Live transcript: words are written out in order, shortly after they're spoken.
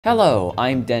Hello,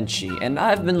 I'm Denshi, and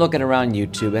I've been looking around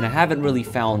YouTube and I haven't really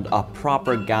found a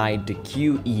proper guide to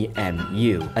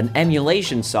qemu, an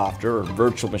emulation software or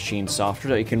virtual machine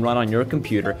software that you can run on your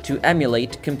computer to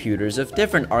emulate computers of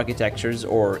different architectures,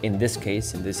 or in this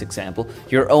case, in this example,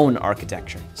 your own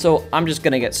architecture. So I'm just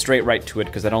gonna get straight right to it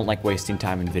because I don't like wasting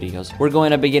time in videos. We're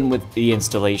going to begin with the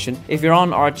installation. If you're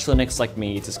on Arch Linux like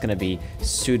me, it's just gonna be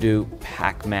sudo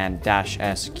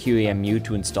pacman-s qemu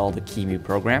to install the qemu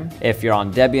program. If you're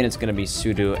on Debian, it's going to be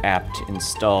sudo apt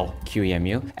install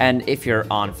qemu, and if you're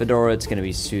on Fedora, it's going to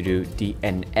be sudo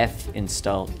dnf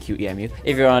install qemu.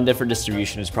 If you're on a different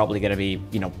distribution, it's probably going to be,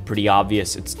 pretty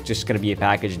obvious. It's just going to be a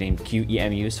package named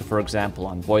qemu. So for example,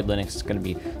 on Void Linux, it's going to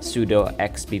be sudo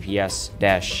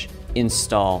xbps-install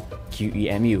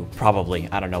qemu, probably.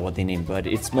 I don't know what they named, but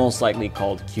it's most likely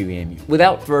called qemu.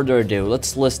 Without further ado,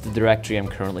 let's list the directory I'm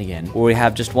currently in, where we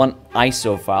have just one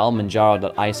ISO file,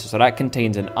 manjaro.iso. So that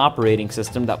contains an operating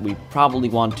system that we probably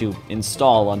want to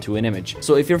install onto an image.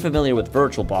 So if you're familiar with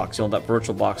VirtualBox, you'll know that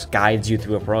VirtualBox guides you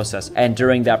through a process, and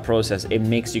during that process, it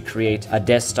makes you create a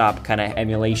desktop kind of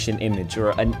emulation image, or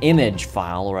an image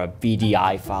file, or a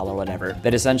VDI file, or whatever,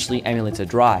 that essentially emulates a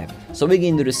drive. So we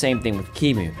can do the same thing with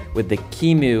qemu, with the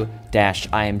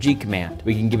qemu-img command.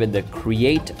 We can give it the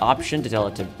create option to tell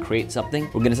it to create something.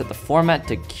 We're going to set the format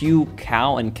to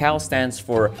qcow, and cow stands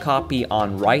for copy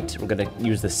on write. We're going to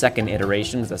use the second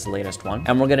iteration because that's the latest one.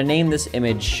 And we're going to name this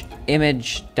image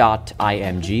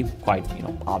Image.img, quite,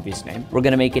 obvious name. We're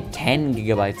going to make it 10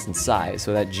 gigabytes in size,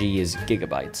 so that G is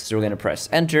gigabytes. So we're going to press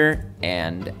enter,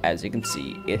 and as you can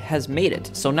see, it has made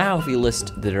it. So now if we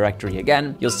list the directory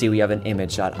again, you'll see we have an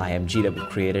image.img that we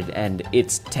created, and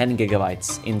it's 10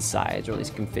 gigabytes in size, or at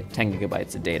least can fit 10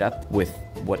 gigabytes of data with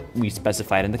what we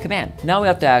specified in the command. Now we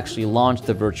have to actually launch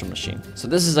the virtual machine. So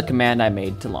this is a command I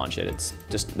made to launch it. It's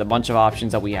just a bunch of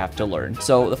options that we have to learn.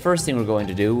 So the first thing we're going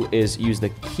to do is use the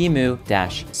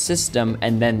qemu-system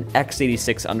and then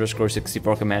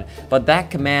x86_64 command, but that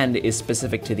command is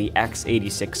specific to the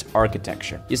x86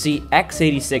 architecture. You see,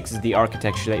 x86 is the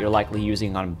architecture that you're likely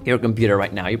using on your computer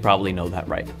right now. You probably know that,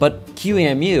 right? But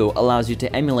qemu allows you to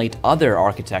emulate other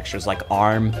architectures like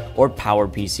ARM or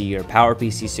PowerPC or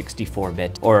PowerPC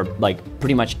 64-bit, or like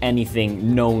pretty much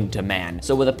anything known to man.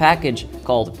 So with a package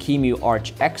called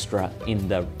qemu-arch-extra in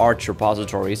the Arch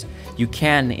repositories, you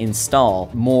can install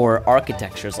more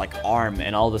architectures like ARM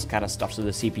and all this kind of stuff, so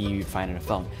the CPU you'd find in a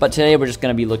phone. But today we're just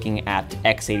going to be looking at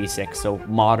x86, so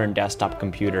modern desktop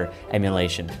computer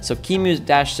emulation. So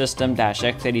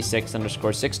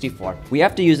qemu-system-x86_64. We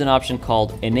have to use an option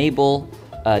called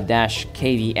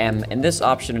enable-kvm, and this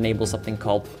option enables something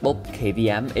called,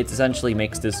 kvm. It essentially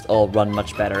makes this all run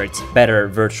much better. It's better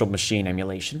virtual machine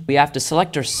emulation. We have to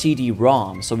select our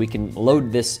cdrom, so we can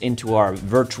load this into our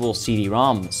virtual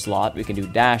cdrom slot. We can do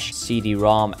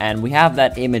 -cdrom, and we have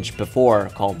that image before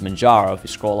called Manjaro. If you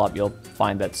scroll up, you'll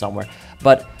find that somewhere.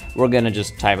 But we're gonna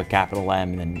just type a capital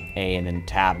M and then A and then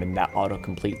tab, and that auto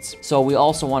completes. So we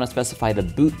also want to specify the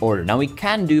boot order. Now we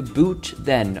can do boot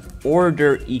then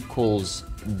order equals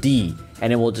D,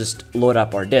 and it will just load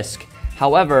up our disk.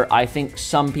 However, I think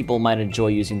some people might enjoy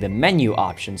using the menu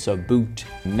option, so boot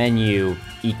menu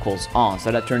equals on. So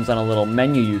that turns on a little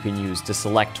menu you can use to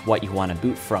select what you want to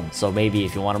boot from. So maybe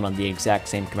if you want to run the exact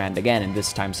same command again, and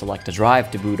this time select a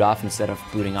drive to boot off instead of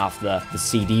booting off the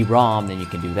CD-ROM, then you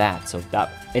can do that. So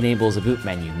that enables a boot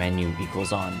menu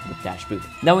equals on with -boot.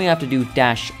 Then we have to do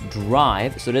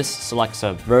 -drive. So this selects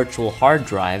a virtual hard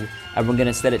drive, and we're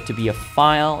going to set it to be a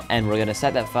file, and we're going to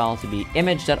set that file to be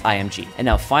image.img. And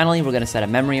now finally, we're going to set a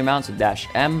memory amount, so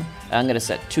 -m, and I'm going to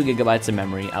set 2 gigabytes of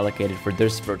memory allocated for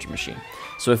this virtual machine.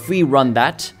 So if we run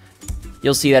that,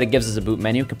 you'll see that it gives us a boot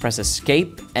menu. We can press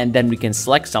escape, and then we can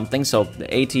select something. So the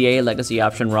ATA, legacy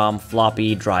option, ROM,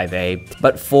 floppy, drive A.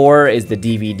 But 4 is the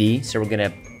DVD, so we're going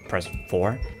to press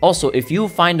 4. Also, if you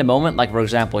find a moment, like for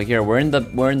example here, we're in the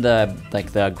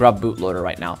grub bootloader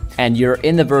right now, and you're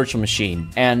in the virtual machine,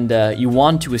 and you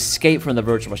want to escape from the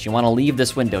virtual machine. You want to leave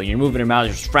this window. You're moving your mouse,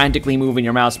 you're just frantically moving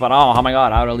your mouse, but oh my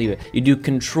god, how do I leave it? You do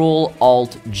Ctrl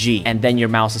Alt G, and then your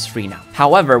mouse is free now.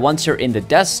 However, once you're in the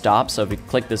desktop, so if we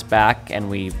click this back and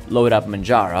we load up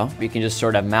Manjaro, we can just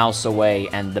sort of mouse away,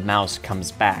 and the mouse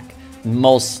comes back.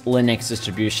 Most Linux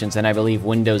distributions, and I believe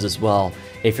Windows as well,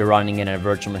 if you're running in a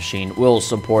virtual machine, will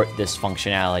support this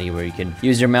functionality where you can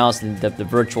use your mouse and the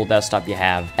virtual desktop you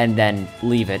have, and then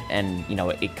leave it, and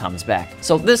it comes back.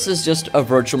 So this is just a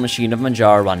virtual machine of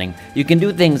Manjaro running. You can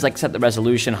do things like set the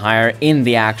resolution higher in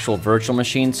the actual virtual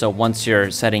machine. So once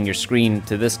you're setting your screen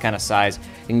to this kind of size,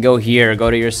 you can go here,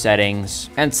 go to your settings,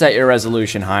 and set your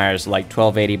resolution higher, so like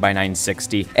 1280 by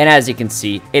 960. And as you can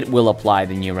see, it will apply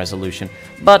the new resolution.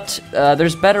 But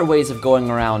there's better ways of going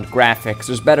around graphics.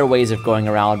 There's better ways of going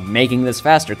around making this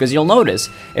faster. Because you'll notice,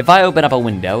 if I open up a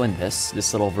window in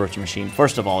this little virtual machine,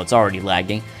 first of all, it's already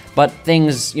lagging. But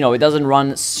things, it doesn't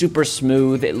run super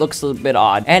smooth. It looks a little bit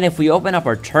odd. And if we open up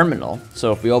our terminal,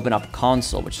 so if we open up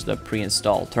console, which is the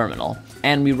pre-installed terminal,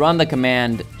 and we run the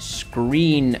command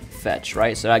screen fetch,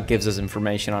 right? So that gives us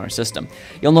information on our system.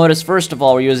 You'll notice, first of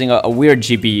all, we're using a weird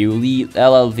GPU,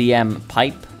 LLVM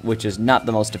pipe, which is not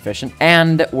the most efficient.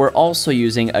 And we're also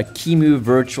using a QEMU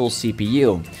virtual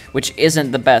CPU, which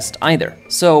isn't the best either.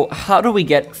 So how do we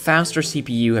get faster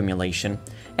CPU emulation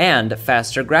and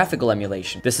faster graphical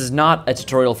emulation? This is not a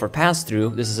tutorial for pass-through.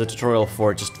 This is a tutorial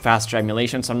for just faster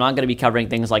emulation. So I'm not going to be covering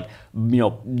things like,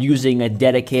 using a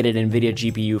dedicated NVIDIA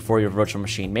GPU for your virtual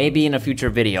machine. Maybe in a future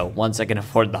video once I can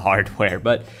afford the hardware,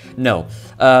 but no.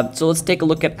 So let's take a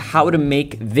look at how to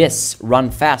make this run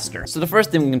faster. So the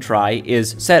first thing we can try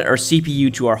is set our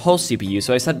CPU to our host CPU.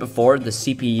 So I said before, the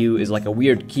CPU is like a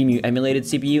weird QEMU emulated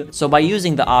CPU. So by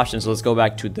using the options, let's go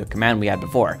back to the command we had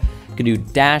before. You can do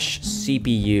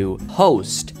 -CPU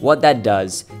host. What that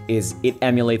does is it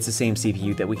emulates the same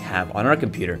CPU that we have on our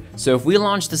computer. So if we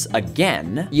launch this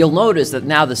again, you'll notice that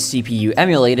now the CPU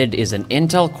emulated is an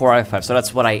Intel Core i5. So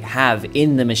that's what I have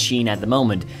in the machine at the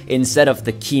moment, instead of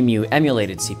the QEMU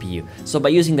emulated CPU. So by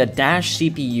using the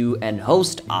 -CPU and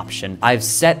host option, I've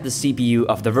set the CPU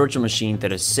of the virtual machine to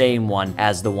the same one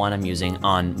as the one I'm using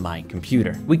on my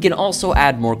computer. We can also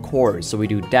add more cores. So we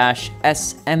do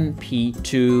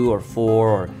 -SMP2 or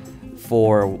 4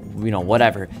 or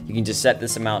whatever. You can just set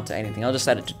this amount to anything. I'll just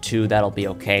set it to 2, that'll be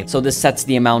okay. So this sets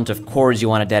the amount of cores you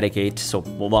want to dedicate. So,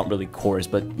 well, not really cores,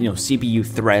 but CPU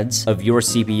threads of your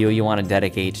CPU you want to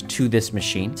dedicate to this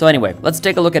machine. So anyway, let's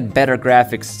take a look at better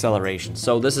graphics acceleration.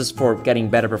 So this is for getting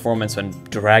better performance when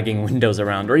dragging windows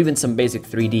around, or even some basic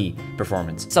 3D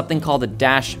performance. Something called the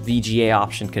 -VGA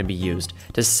option can be used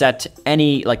to set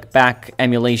any back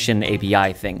emulation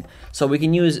API thing. So we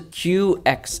can use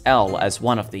QXL as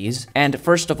one of these. And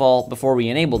first of all, before we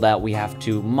enable that, we have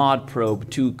to mod probe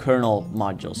 2 kernel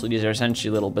modules. So these are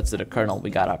essentially little bits of the kernel we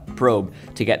gotta probe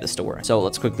to get this to work. So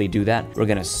let's quickly do that. We're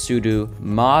gonna sudo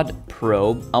mod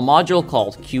probe a module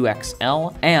called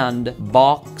QXL and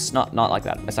box, not like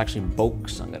that. It's actually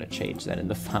box. I'm gonna change that in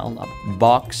the file.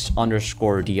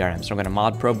 box_drm. So I'm gonna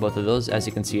mod probe both of those. As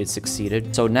you can see, it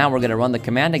succeeded. So now we're gonna run the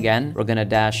command again. We're gonna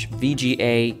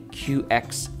 -VGA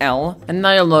QXL. And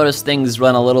now you'll notice things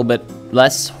run a little bit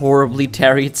less horribly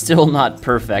terry. It's still not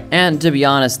perfect. And to be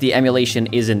honest, the emulation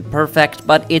isn't perfect,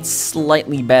 but it's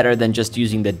slightly better than just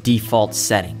using the default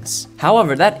settings.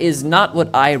 However, that is not what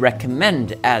I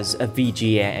recommend as a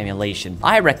VGA emulation.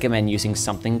 I recommend using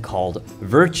something called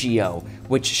Virtio,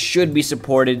 which should be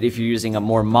supported if you're using a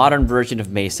more modern version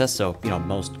of Mesa. So,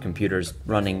 most computers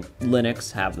running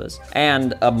Linux have this.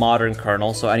 And a modern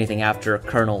kernel, so anything after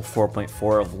kernel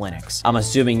 4.4 of Linux. I'm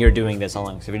assuming you're doing this on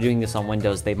Linux. If you're doing this on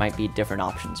Windows, they might be different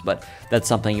options, but that's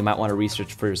something you might want to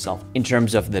research for yourself. In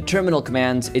terms of the terminal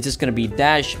commands, it's just going to be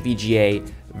 -VGA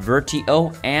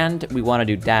Virtio, and we want to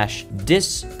do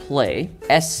 -display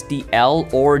SDL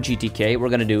or GTK. We're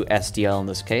going to do SDL in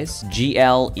this case.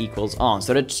 GL equals on.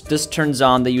 So this turns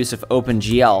on the use of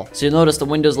OpenGL. So you'll notice the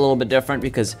window's a little bit different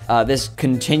because this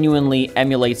continually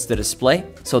emulates the display.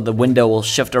 So the window will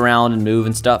shift around and move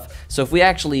and stuff. So if we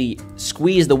actually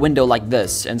squeeze the window like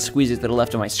this and squeeze it to the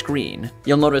left of my screen,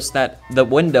 you'll notice that the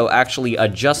window actually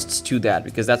adjusts to that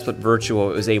because that's what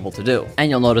Virtuo is able to do. And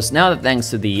you'll notice now that thanks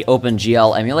to the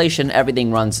OpenGL emulation,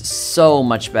 everything runs so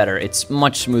much better. It's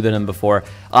much smoother than before.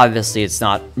 Obviously, it's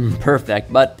not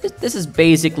perfect, but this is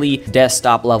basically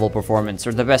desktop level performance,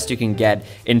 or the best you can get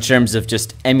in terms of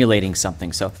just emulating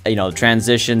something. So,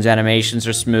 transitions, animations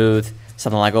are smooth.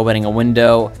 Something like opening a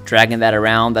window, dragging that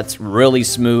around, that's really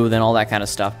smooth and all that kind of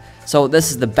stuff. So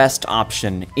this is the best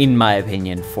option, in my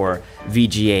opinion, for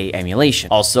VGA emulation.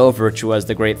 Also, Virtua is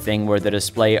the great thing where the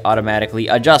display automatically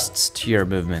adjusts to your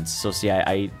movements. So see,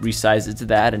 I resized it to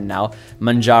that, and now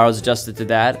Manjaro's adjusted to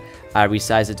that. I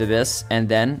resize it to this, and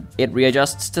then it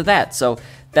readjusts to that. So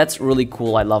that's really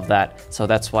cool. I love that. So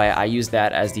that's why I use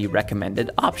that as the recommended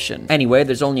option. Anyway,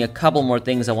 there's only a couple more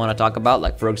things I want to talk about.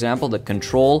 Like, for example, the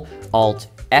Ctrl Alt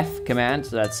F command.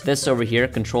 So that's this over here,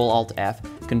 Ctrl Alt F.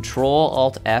 Ctrl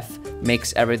Alt F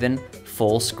makes everything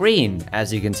full screen.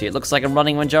 As you can see, it looks like I'm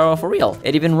running Manjaro for real.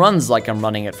 It even runs like I'm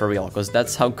running it for real, because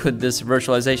that's how good this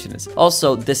virtualization is.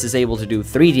 Also, this is able to do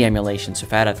 3D emulation, so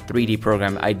if I had a 3D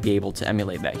program, I'd be able to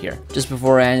emulate that here. Just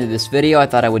before I ended this video, I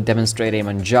thought I would demonstrate a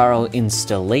Manjaro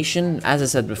installation. As I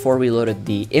said before, we loaded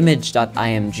the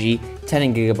Image.img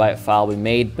 10GB file we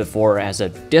made before as a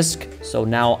disk. So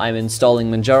now I'm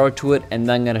installing Manjaro to it, and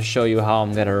then I'm going to show you how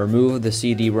I'm going to remove the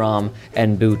CD-ROM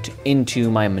and boot into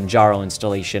my Manjaro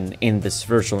installation in this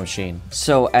virtual machine.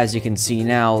 So as you can see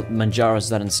now, Manjaro is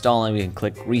done installing. We can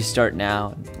click restart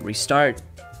now, restart.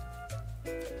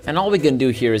 And all we can do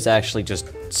here is actually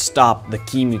just stop the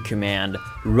qemu command,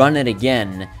 run it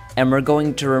again, and we're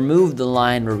going to remove the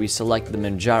line where we select the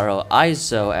Manjaro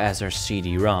ISO as our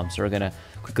CD-ROM. So we're going to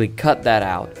quickly cut that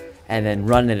out and then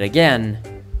run it again.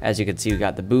 As you can see, we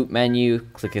got the boot menu,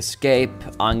 click escape.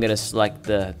 I'm going to select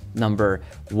the number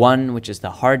 1, which is the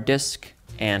hard disk.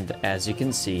 And as you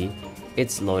can see,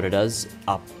 it's loaded us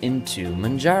up into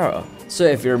Manjaro. So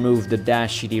if you remove the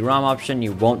 -cd-rom option,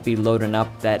 you won't be loading up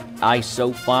that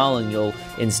ISO file, and you'll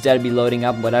instead be loading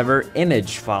up whatever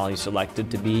image file you selected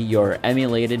to be your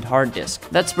emulated hard disk.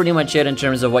 That's pretty much it in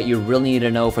terms of what you really need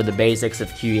to know for the basics of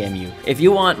QEMU. If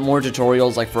you want more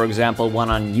tutorials, like for example one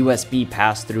on USB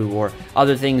pass-through or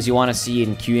other things you want to see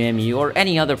in QEMU or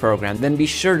any other program, then be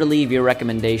sure to leave your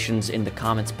recommendations in the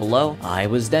comments below. I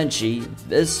was Denshi.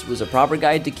 This was a proper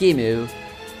guide to QEMU.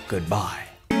 Goodbye.